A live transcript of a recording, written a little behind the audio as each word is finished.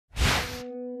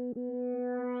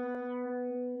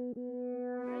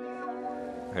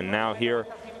And now here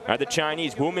are the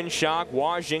Chinese,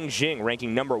 Wuminsha Jing,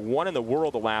 ranking #1 in the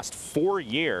world the last 4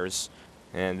 years.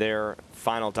 And their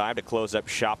final dive to close up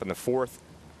shop in the 4th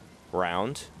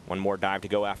round. One more dive to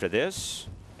go after this.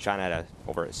 China had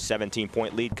over a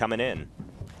 17-point lead coming in.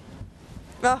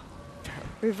 Oh,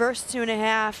 reverse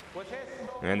 2.5.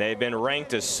 And they've been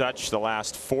ranked as such the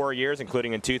last 4 years,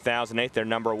 including in 2008. They're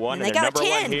 #1, and they're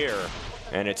 #1 here.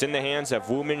 And it's in the hands of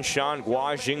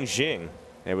Wuminsha Jing.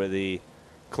 They were the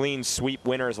clean sweep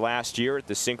winners last year at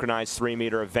the synchronized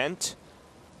 3-meter event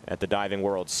at the Diving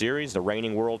World Series. The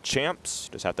reigning world champs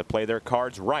just have to play their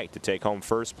cards right to take home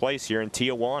first place here in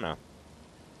Tijuana.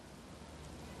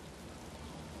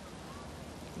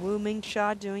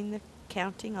 Wuminsha doing the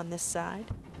counting on this side.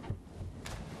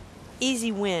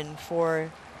 Easy win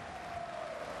for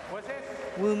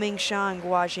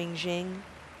Wuminsha and Jing.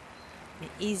 An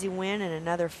easy win and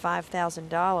another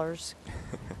 $5,000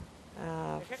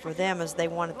 for them, as they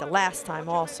won it the last time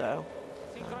also.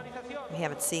 We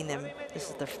haven't seen them. This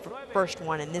is the first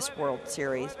one in this World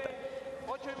Series,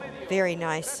 but very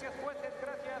nice.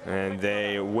 And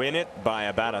they win it by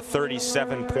about a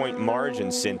 37-point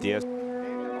margin, Cynthia.